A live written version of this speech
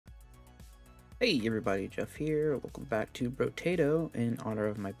Hey everybody, Jeff here. Welcome back to Brotato in honor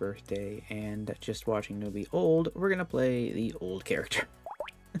of my birthday and just watching No Be Old. We're gonna play the old character.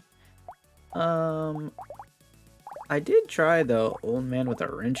 I did try the old man with a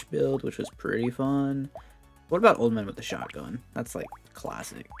wrench build, which was pretty fun. What about old man with the shotgun? That's like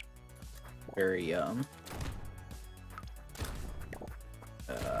classic. Very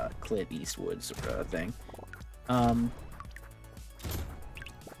Clint Eastwood sort of thing.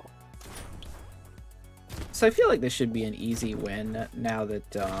 So I feel like this should be an easy win now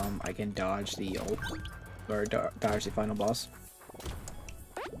that I can dodge the dodge the final boss.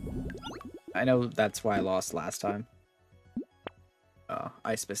 I know that's why I lost last time.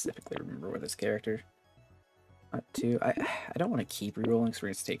 I specifically remember with this character. Not too. I don't want to keep rerolling, so we're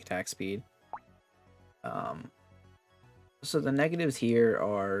going to take attack speed. So the negatives here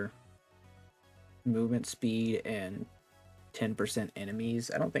are movement speed and 10%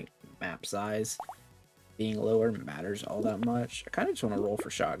 enemies. I don't think map size being lower matters all that much. I kind of just want to roll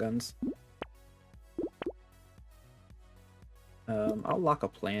for shotguns. I'll lock a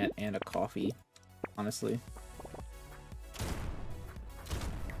plant and a coffee, honestly.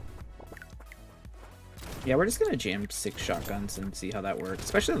 Yeah, we're just gonna jam 6 shotguns and see how that works.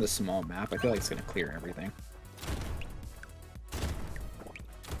 Especially on the small map, I feel like it's gonna clear everything.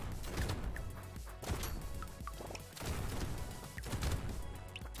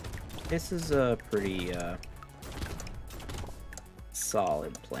 This is a pretty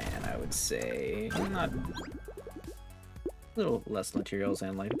solid plan, I would say. Not a little less materials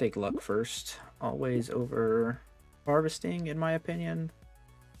and like take luck first, always over harvesting in my opinion.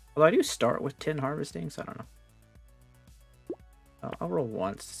 Although I do start with 10 harvesting, so I don't know. I'll roll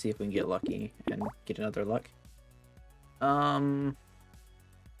once to see if we can get lucky and get another luck.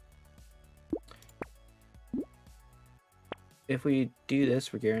 If we do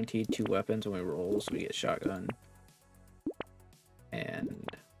this, we're guaranteed 2 weapons when we roll, so we get shotgun and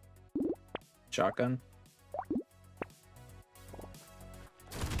shotgun.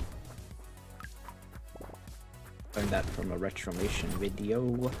 Learned that from a Retromation video.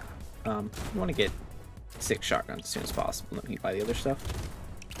 We want to get 6 shotguns as soon as possible, then we can buy the other stuff.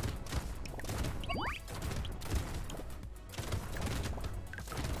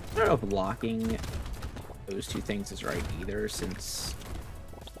 I don't know if locking those 2 things is right either, since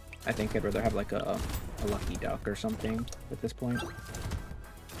I think I'd rather have like a lucky duck or something at this point.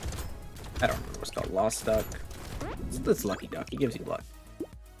 I don't remember what's called, lost duck. It's lucky duck, it gives you luck.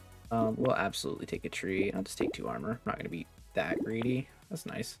 We'll absolutely take a tree. I'll just take 2 armor. I'm not gonna be that greedy. That's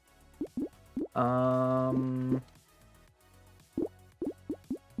nice. Yeah,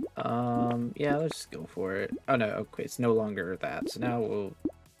 let's just go for it. Oh no, okay, it's no longer that. So now we'll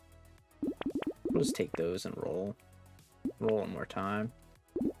just take those and roll. Roll one more time.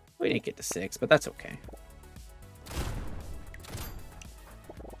 We didn't get to 6, but that's okay.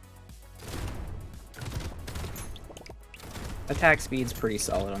 Attack speed's pretty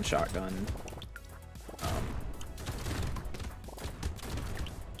solid on shotgun.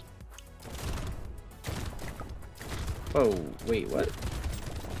 Oh, wait, what?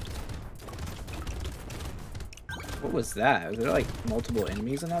 What was that? Was there like multiple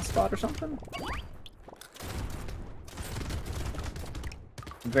enemies in that spot or something?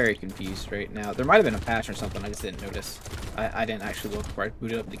 I'm very confused right now. There might have been a patch or something, I just didn't notice. I didn't actually look before I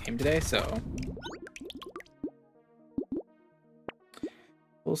booted up the game today, so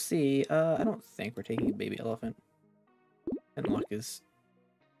we'll see. I don't think we're taking a baby elephant. And luck is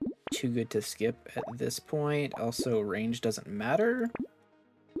too good to skip at this point. Also, range doesn't matter.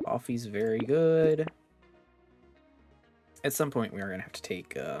 Coffee's very good. At some point, we are going to have to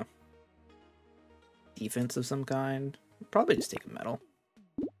take defense of some kind. Probably just take a metal.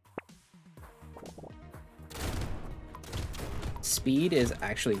 Speed is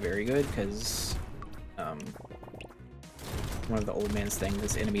actually very good because one of the old man's things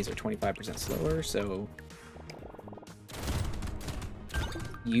is enemies are 25% slower, so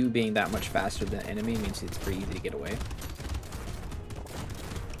you being that much faster than the enemy means it's pretty easy to get away.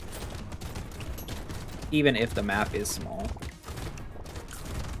 Even if the map is small.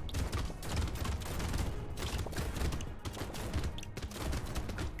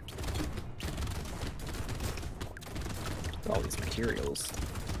 All these materials.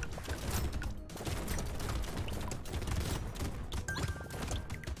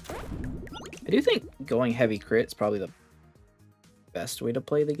 I do think going heavy crit is probably the best way to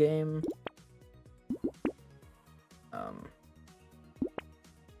play the game.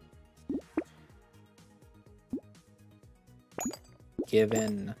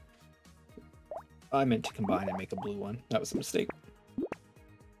 Given I meant to combine and make a blue one. That was a mistake.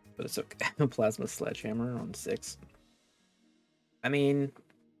 But it's okay. Plasma sledgehammer on 6. I mean,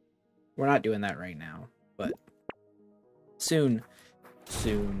 we're not doing that right now, but soon.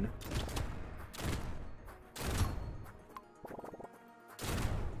 Soon.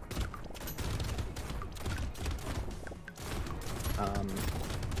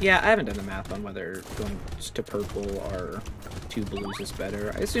 Yeah, I haven't done the math on whether going to purple or 2 blues is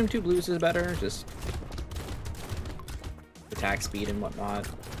better. I assume 2 blues is better, just attack speed and whatnot.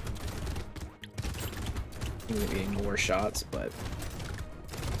 Even getting more shots, but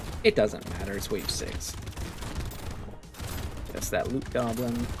it doesn't matter. It's wave 6. That's that loot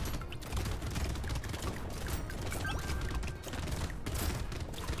goblin.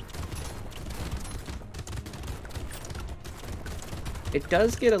 It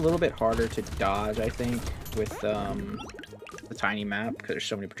does get a little bit harder to dodge, I think, with the tiny map, because there's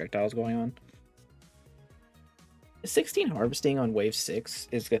so many projectiles going on. 16 harvesting on wave 6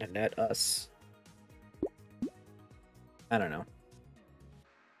 is going to net us, I don't know,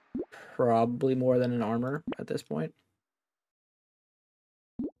 probably more than an armor at this point.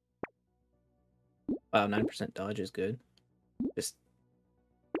 Wow, 9% dodge is good, just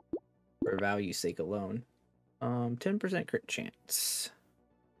for value's sake alone. 10% crit chance.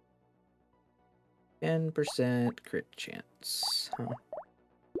 10% crit chance. Huh.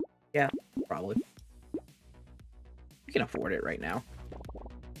 Yeah, probably. We can afford it right now.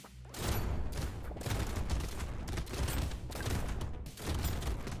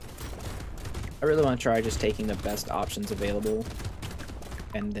 I really want to try just taking the best options available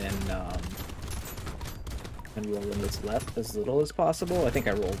and then and rolling what's left as little as possible. I think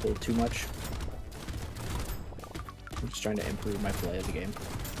I rolled a little too much. I'm just trying to improve my play of the game.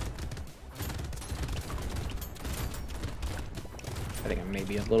 I think I'm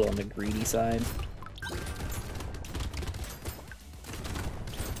maybe a little on the greedy side.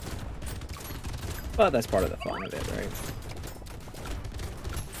 But that's part of the fun of it, right?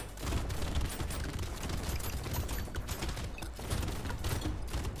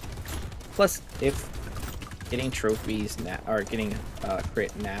 Plus, if getting trophies now, or getting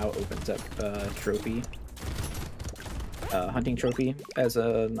crit now opens up trophy. Hunting trophy as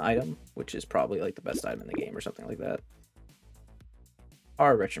an item, which is probably like the best item in the game or something like that.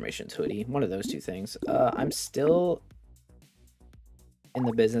 Or Retrimation's hoodie, one of those two things. I'm still in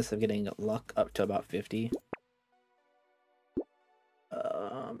the business of getting luck up to about 50.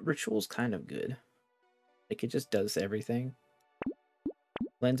 Ritual's kind of good. Like, it just does everything.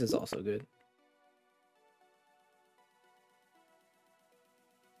 Lens is also good.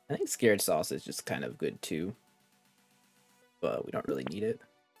 I think Scared Sauce is just kind of good too. But we don't really need it.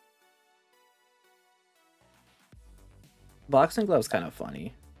 Boxing Glove's kind of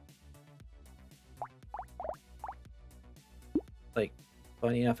funny. Like,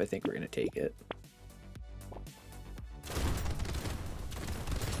 funny enough, I think we're gonna take it.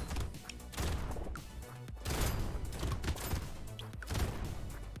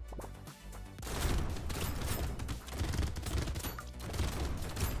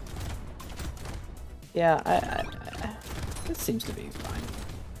 Yeah, this seems to be fine.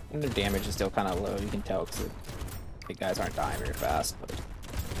 And their damage is still kind of low, you can tell, because the guys aren't dying very fast, but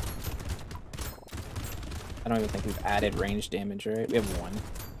I don't even think we've added range damage, right? We have 1.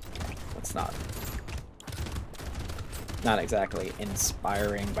 That's not exactly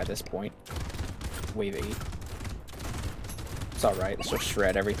inspiring by this point. Wave 8. It's alright, let's just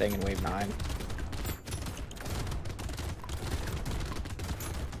shred everything in wave 9.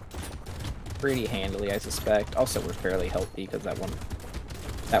 Pretty handily, I suspect. Also, we're fairly healthy because that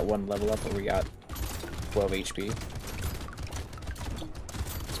one level up where we got 12 HP.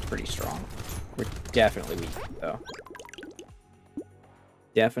 It's pretty strong. We're definitely weak, though.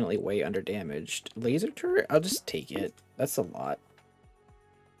 Definitely way under damaged. Laser turret? I'll just take it. That's a lot.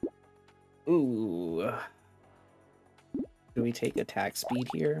 Ooh. Do we take attack speed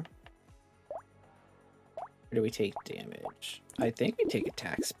here? Or do we take damage? I think we take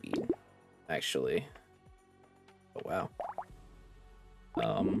attack speed, actually. Oh, wow.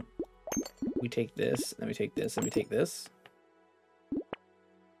 We take this, then we take this, then we take this.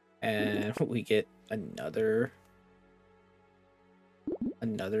 And we get another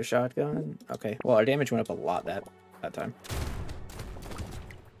shotgun. Okay, well, our damage went up a lot that time.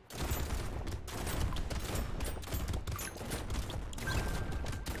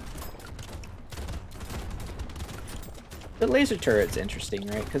 The laser turret's interesting,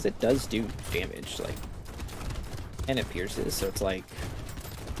 right? Because it does do damage, like, and it pierces, so it's like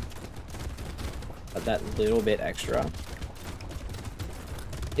that little bit extra.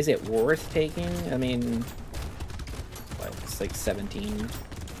 Is it worth taking? I mean, what, it's like 17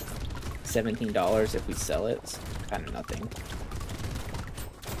 $17 if we sell it. It's kind of nothing.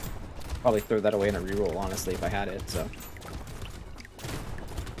 Probably throw that away in a reroll, honestly, if I had it, so.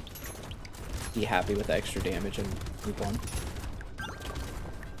 Be happy with the extra damage and move on.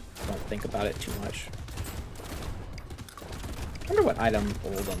 Don't think about it too much. I wonder what item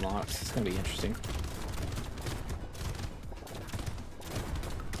old unlocks. It's gonna be interesting.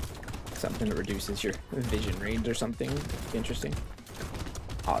 Something that reduces your vision range or something. Interesting.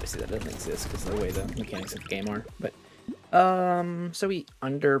 Obviously that doesn't exist because of the way the mechanics of the game are. But so we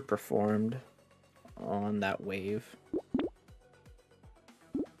underperformed on that wave.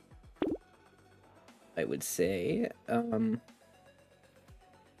 I would say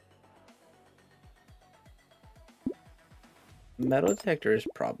metal detector is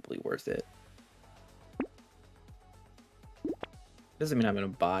probably worth it. Doesn't mean I'm gonna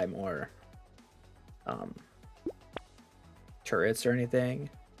buy more turrets or anything.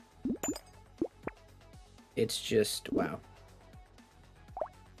 It's just wow.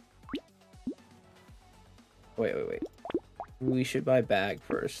 Wait. We should buy bag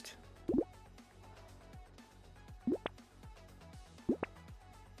first.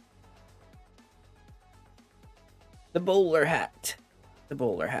 The bowler hat. The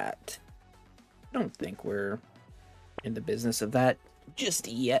bowler hat. I don't think we're in the business of that just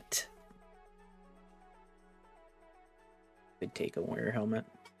yet. Could take a warrior helmet.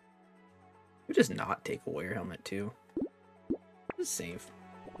 Could just not take a warrior helmet too. Just save.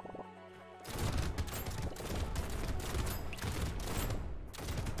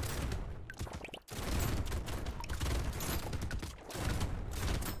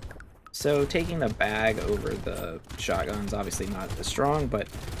 So taking the bag over the shotgun's obviously not as strong, but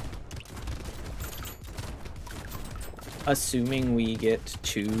assuming we get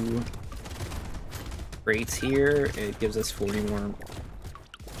 2 crates here, it gives us $40 more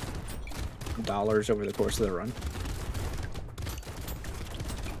over the course of the run.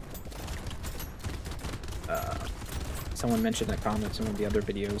 Someone mentioned in the comments in one of the other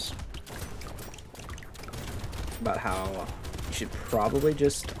videos about how you should probably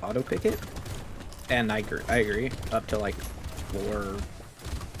just auto pick it, and I agree. Up to like floor,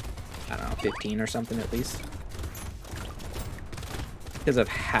 I don't know, 15 or something at least, because of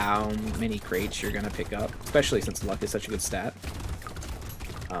how many crates you're gonna pick up, especially since luck is such a good stat.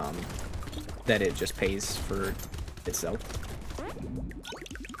 That it just pays for itself.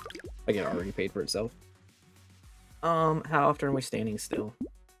 Like it already paid for itself. How often are we standing still? I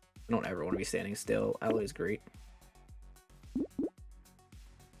don't ever want to be standing still. Alloy is great.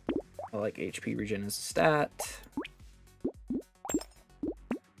 I like HP regen as a stat.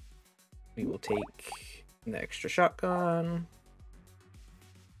 We will take an extra shotgun.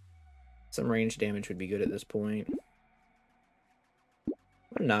 Some range damage would be good at this point.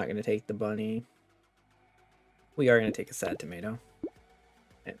 I'm not going to take the bunny. We are going to take a sad tomato.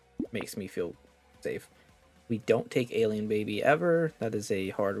 It makes me feel safe. We don't take alien baby ever. That is a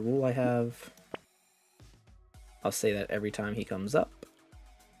hard rule I have. I'll say that every time he comes up.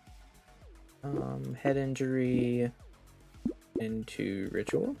 Head injury into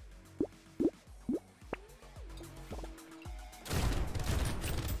ritual.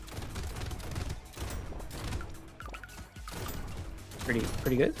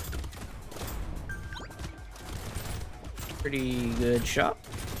 Pretty good. Pretty good shot.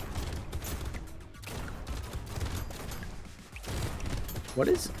 What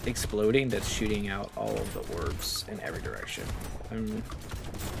is exploding that's shooting out all of the orbs in every direction?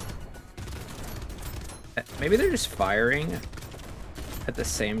 Maybe they're just firing at the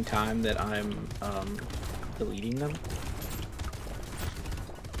same time that I'm deleting them.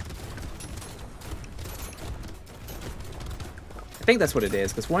 I think that's what it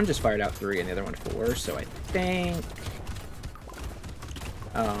is, because one just fired out 3 and the other one 4, so I think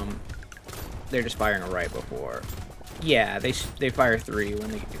they're just firing right before. Yeah, they fire 3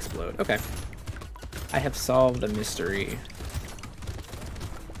 when they explode. Okay. I have solved the mystery.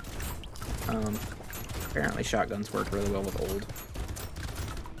 Apparently shotguns work really well with old.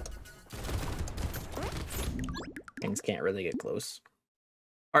 Things can't really get close.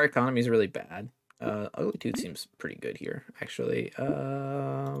 Our economy is really bad. Ugly Tooth seems pretty good here, actually.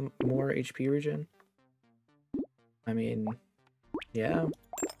 More HP regen. I mean, yeah,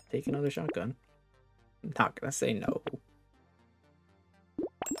 take another shotgun. I'm not gonna say no.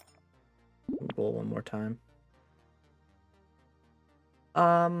 Roll one more time.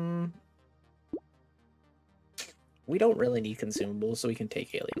 We don't really need consumables, so we can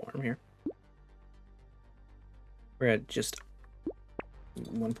take Alien Worm here. We're at just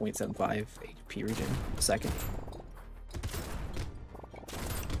 1.75 HP regen a second.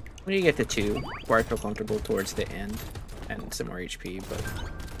 When you get to 2, where I feel comfortable towards the end, and some more HP, but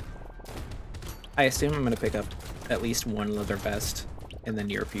I assume I'm going to pick up at least one leather vest in the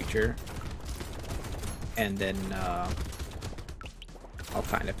near future, and then I'll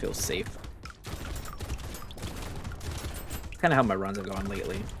kind of feel safe. Kind of how my runs have gone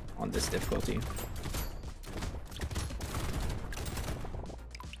lately on this difficulty.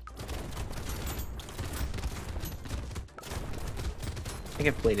 I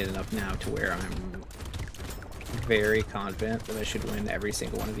think I've played it enough now to where I'm very confident that I should win every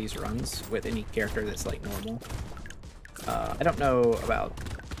single one of these runs with any character that's like normal. I don't know about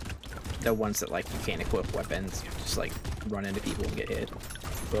the ones that like you can't equip weapons, you just like run into people and get hit.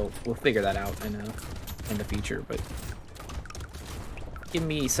 We'll figure that out in the future, but give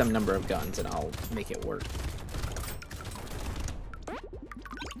me some number of guns and I'll make it work.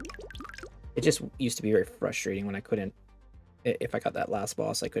 It just used to be very frustrating when I couldn't, if I got that last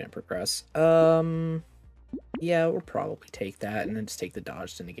boss, I couldn't progress. Yeah, we'll probably take that and then just take the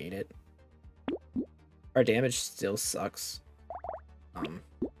dodge to negate it. Our damage still sucks.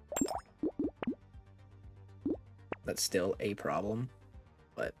 That's still a problem,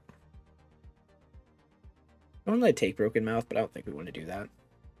 but I want to take Broken Mouth, but I don't think we want to do that.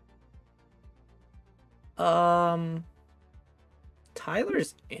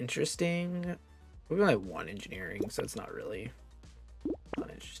 Tyler's interesting. We only have 1 engineering, so it's not really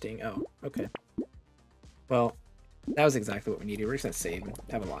uninteresting. Oh, okay. Well, that was exactly what we needed. We're just gonna save and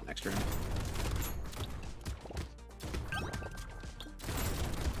have a lot next round.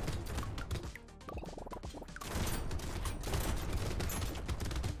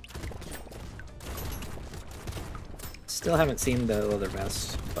 Still haven't seen the leather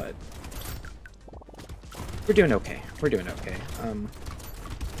vest, but we're doing okay. We're doing okay.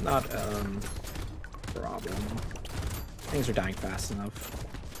 Not problem. Things are dying fast enough.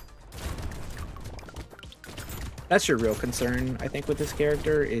 That's your real concern, I think, with this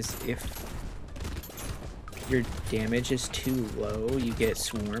character, is if your damage is too low, you get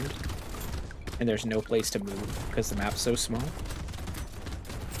swarmed, and there's no place to move because the map's so small.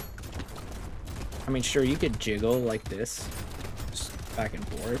 I mean, sure, you could jiggle like this, just back and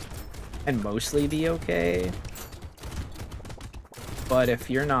forth, and mostly be okay. But if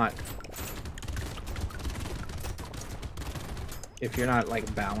you're not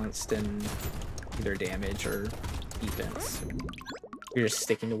like balanced in either damage or defense, you're just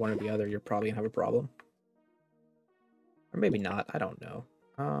sticking to one or the other, you're probably gonna have a problem. Or maybe not, I don't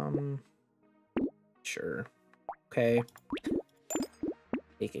know. Sure. Okay.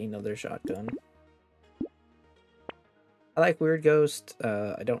 Take another shotgun. I like Weird Ghost.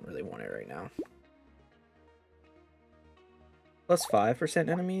 I don't really want it right now. Plus 5%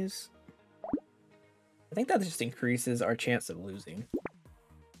 enemies. I think that just increases our chance of losing.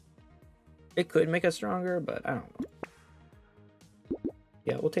 It could make us stronger, but I don't know.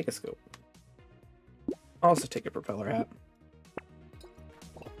 Yeah, we'll take a scope. I'll also take a propeller hat.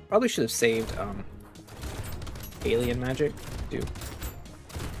 Probably should have saved alien magic too.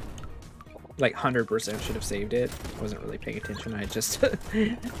 Like 100% should have saved it. I wasn't really paying attention. I just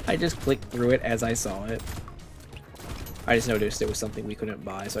I just clicked through it as I saw it. I just noticed it was something we couldn't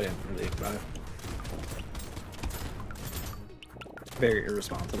buy, so I didn't really think about it. Very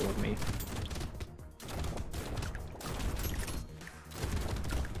irresponsible of me.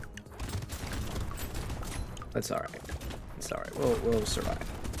 That's alright. It's alright. We'll survive.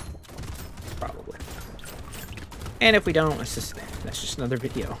 Probably. And if we don't, that's just another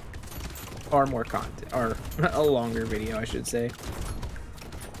video. Or more content. Or a longer video, I should say.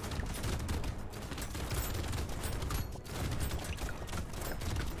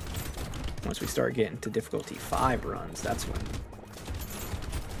 Once we start getting to difficulty 5 runs, that's when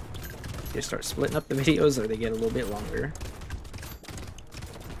you start splitting up the videos, or they get a little bit longer.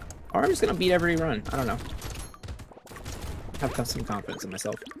 Or I'm just gonna beat every run. I don't know. I have some confidence in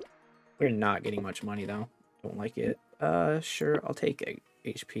myself. We're not getting much money though. Don't like it. Sure, I'll take a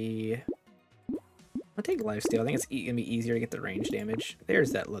HP. I'll take lifesteal. I think it's gonna be easier to get the range damage.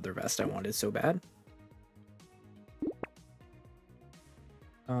 There's that leather vest I wanted so bad.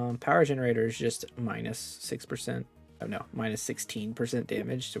 Power generator is just minus 6%. Oh no, minus 16%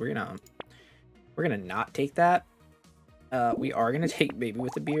 damage. So we're gonna not take that. We are gonna take Baby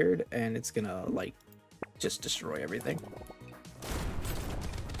with a Beard, and it's gonna like just destroy everything.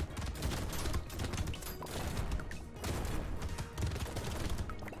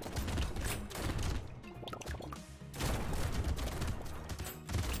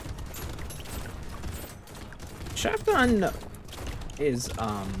 Shotgun is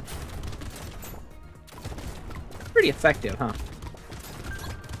pretty effective, huh?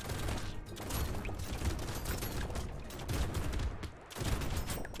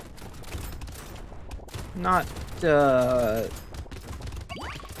 not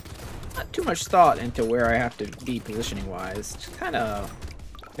not too much thought into where I have to be positioning wise. Just kind of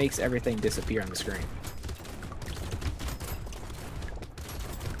makes everything disappear on the screen.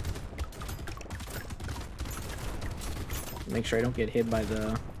 Make sure I don't get hit by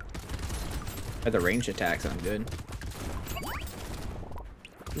the ranged attacks. I'm good.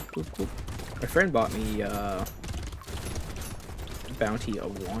 My friend bought me bounty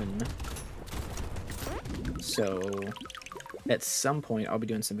of 1. So at some point I'll be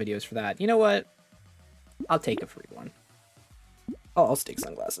doing some videos for that. You know what? I'll take a free one. Oh, I'll take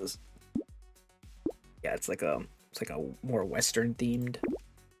sunglasses. Yeah, it's like a more Western themed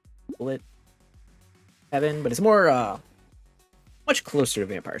bullet heaven, but it's more much closer to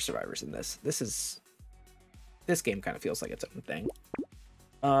Vampire Survivors than this. This game kind of feels like its own thing.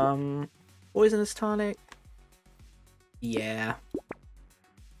 Poisonous tonic. Yeah.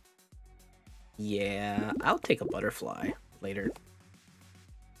 Yeah, I'll take a butterfly later.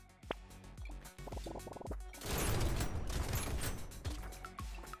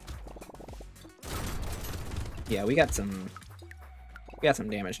 Yeah, we got some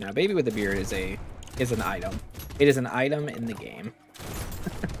damage now. Baby with the beard is an item. It is an item in the game.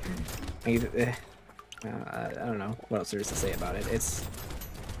 I don't know what else there is to say about it. It's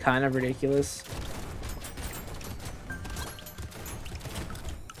kind of ridiculous.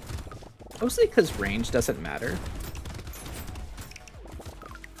 Mostly because range doesn't matter.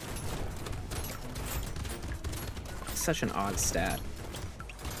 It's such an odd stat.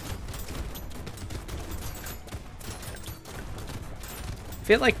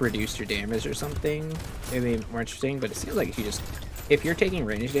 If it like reduced your damage or something, it'd be more interesting, but it seems like if you're taking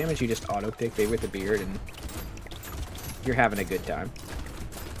range damage, you just auto pick Baby with the beard and you're having a good time.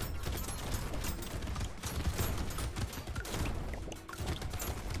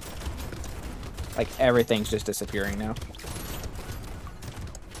 Like everything's just disappearing now.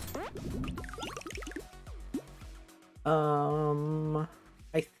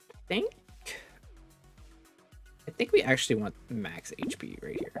 I think we actually want max HP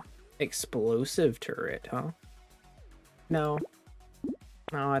right here. Explosive turret, huh? No.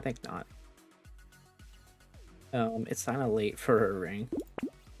 No, I think not. It's kind of late for a ring.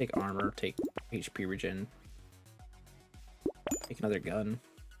 Take armor, take HP regen. Take another gun.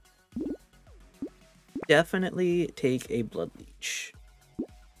 Definitely take a blood leech.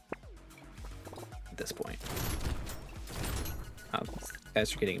 At this point.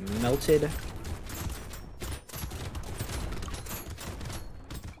 Guys are getting melted.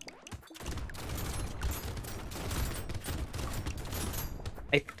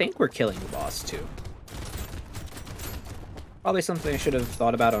 I think we're killing the boss too. Probably something I should have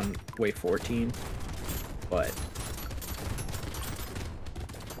thought about on wave 14, but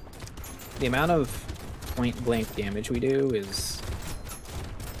the amount of point blank damage we do is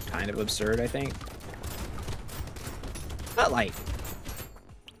kind of absurd, I think.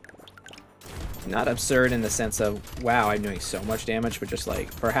 Not absurd in the sense of, wow, I'm doing so much damage, but just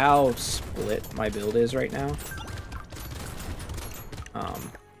like, for how split my build is right now. I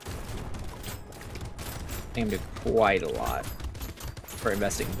am doing quite a lot for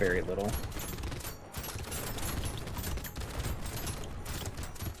investing very little.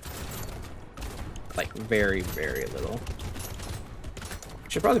 Like, very, very little.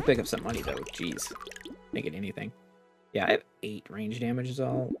 Should probably pick up some money, though. Jeez. Make it anything. Yeah, I have 8 range damage is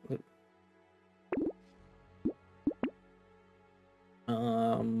all.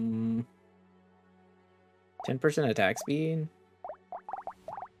 10% attack speed?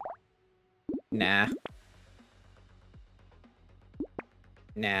 Nah.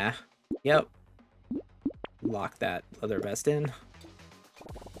 Nah. Yep. Lock that leather vest in.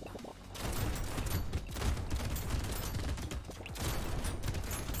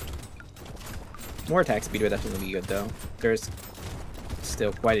 More attack speed would definitely be good, though. There's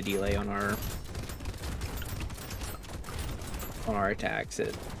still quite a delay on our attacks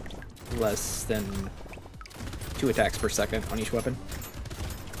at less than 2 attacks per second on each weapon.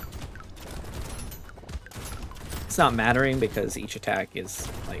 It's not mattering because each attack is,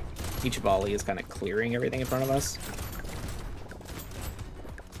 like, each volley is kind of clearing everything in front of us.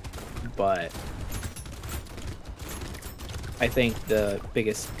 But I think the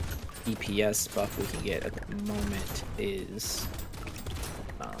biggest DPS buff we can get at the moment is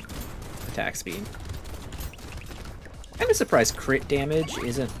attack speed. I'm surprised crit damage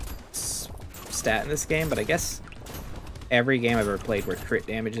isn't stat in this game, but I guess every game I've ever played where crit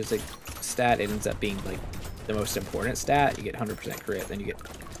damage is a stat, it ends up being like the most important stat. You get 100% crit, then you get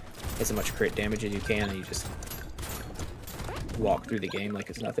as much crit damage as you can, and you just walk through the game like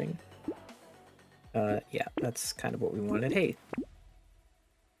it's nothing. Yeah, that's kind of what we wanted. Hey,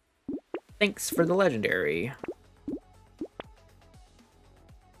 thanks for the legendary.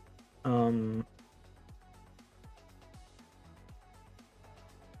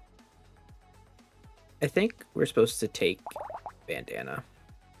 I think we're supposed to take bandana.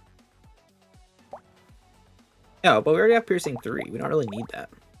 No, but we already have piercing 3. We don't really need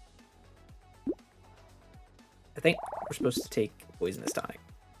that. I think we're supposed to take poisonous tonic.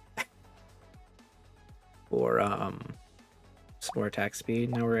 Or some more attack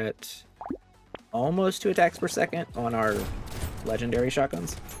speed. Now we're at almost 2 attacks per second on our legendary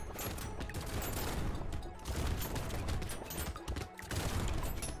shotguns.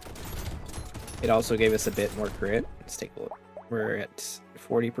 It also gave us a bit more crit. Let's take a look. We're at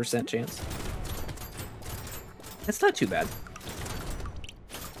 40% chance. That's not too bad.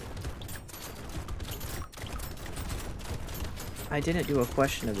 I didn't do a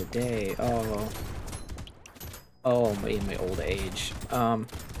question of the day. Oh. Oh, in my old age.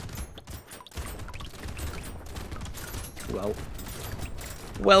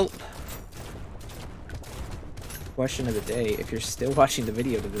 Well. Question of the day, if you're still watching the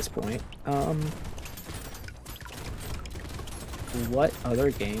video to this point, what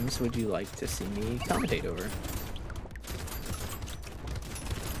other games would you like to see me commentate over?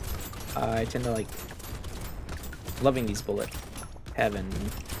 I tend to like loving these bullet heaven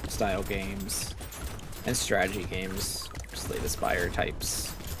style games and strategy games, Slay the Spire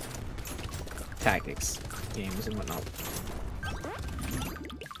types, tactics games and whatnot.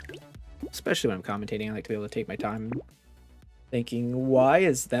 Especially when I'm commentating, I like to be able to take my time thinking, why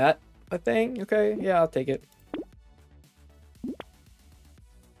is that a thing? Okay, yeah, I'll take it.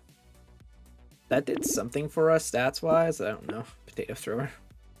 That did something for us stats-wise. I don't know. Potato thrower.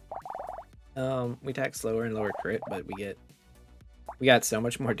 We attack slower and lower crit, but we got so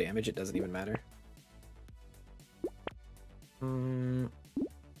much more damage it doesn't even matter.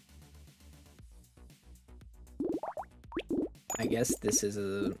 I guess this is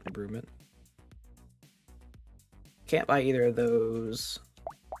an improvement. Can't buy either of those.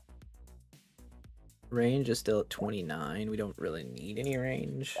 Range is still at 29. We don't really need any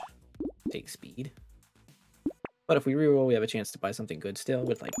range. Take speed. But if we reroll, we have a chance to buy something good still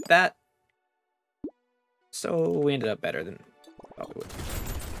with like that. So we ended up better than probably would.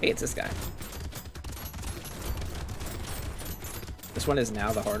 Hey, it's this guy. This one is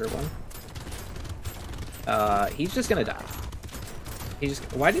now the harder one. He's just gonna die.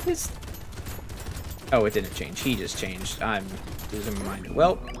 Why did his... Oh, it didn't change. He just changed. I'm losing my mind.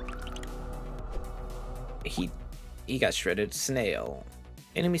 Well, he got shredded. Snail.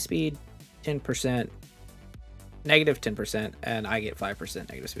 Enemy speed, 10%. Negative 10%, and I get 5%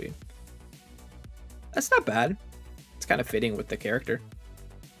 negative speed. That's not bad. It's kind of fitting with the character.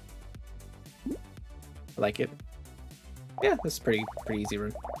 I like it. Yeah, this is pretty easy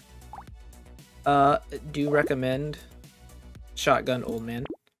run. Do recommend Shotgun Old Man.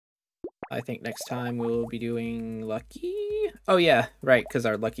 I think next time we'll be doing Lucky. Oh yeah, right, because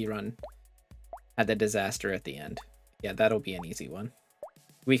our Lucky run had the disaster at the end. Yeah, that'll be an easy one.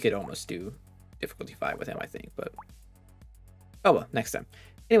 We could almost do difficulty 5 with him, I think, but oh well, next time.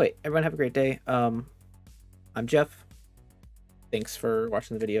 Anyway, everyone have a great day. I'm Jeff. Thanks for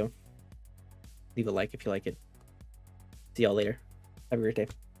watching the video. Leave a like if you like it. See y'all later. Have a great day.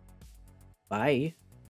 Bye.